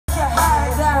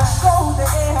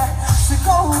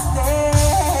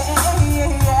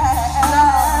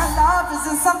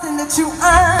something that you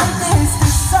earn. It's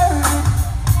deserved.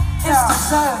 It's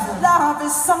deserved. Love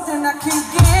is something I can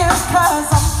give, cause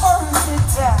I'm worth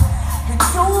it. And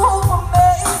you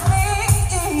amaze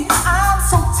me. I'm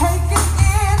so taken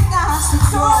in now.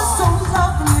 You're so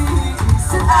lovely.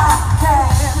 Said I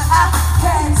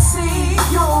can see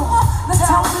you. Now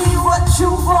tell me what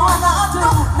you wanna do.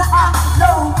 Now I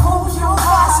know who you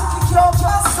are. So kick your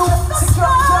suit, take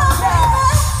your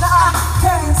bag. Now I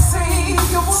can see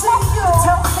you.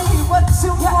 Tell me what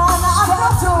you wanna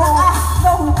do. Now I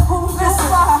know who you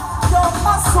are. You're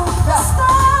my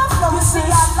superstar. You see,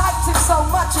 I liked it so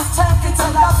much, it turned into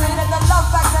love it, and the love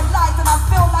back to life, and I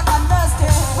feel